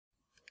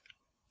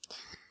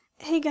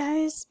Hey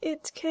guys,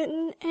 it's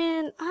Kitten,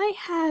 and I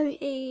have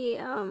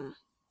a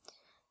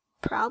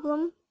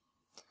problem.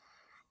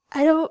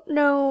 I don't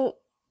know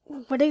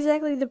what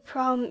exactly the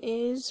problem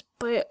is,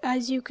 but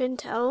as you can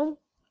tell,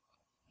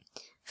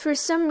 for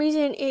some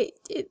reason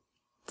it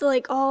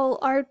like all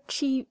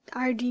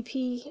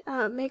RGP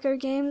maker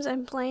games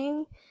I'm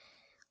playing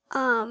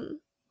are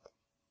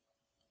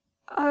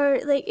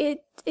like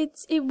it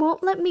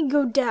won't let me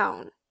go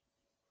down.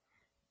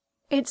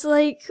 It's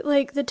like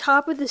the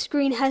top of the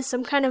screen has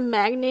some kind of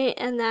magnet,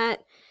 and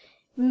that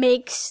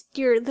makes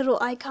your little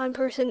icon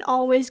person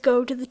always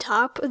go to the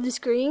top of the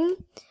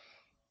screen.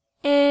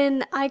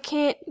 And I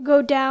can't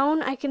go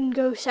down. I can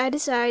go side to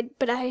side,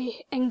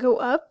 and go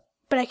up,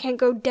 but I can't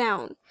go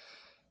down.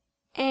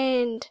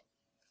 And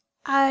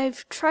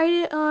I've tried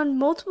it on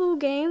multiple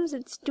games.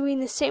 It's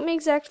doing the same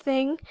exact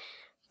thing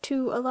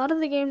to a lot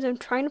of the games I'm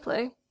trying to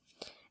play.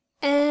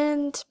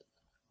 And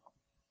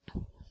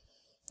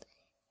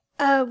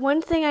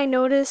one thing I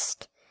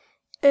noticed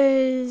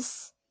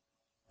is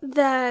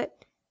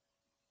that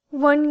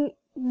one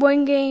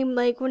game,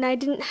 like when I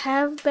didn't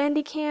have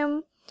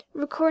Bandicam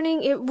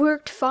recording, it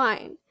worked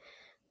fine.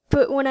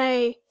 But when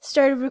I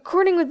started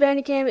recording with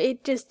Bandicam,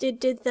 it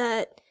did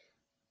that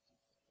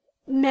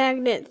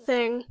magnet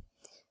thing.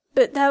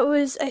 But that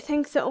was, I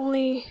think, the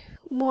only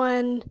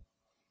one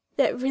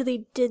that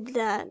really did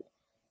that.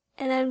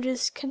 And I'm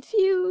just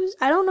confused.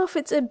 I don't know if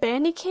it's a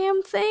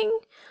Bandicam thing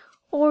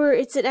or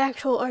it's an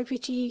actual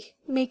RPG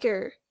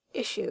Maker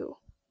issue.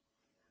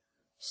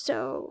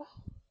 So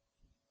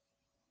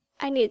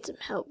I need some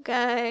help,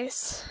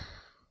 guys.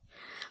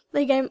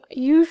 Like, I'm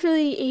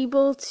usually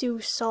able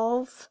to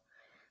solve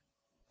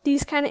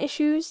these kind of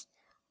issues,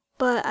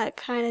 but I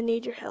kind of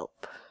need your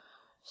help.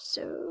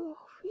 So,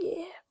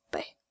 yeah.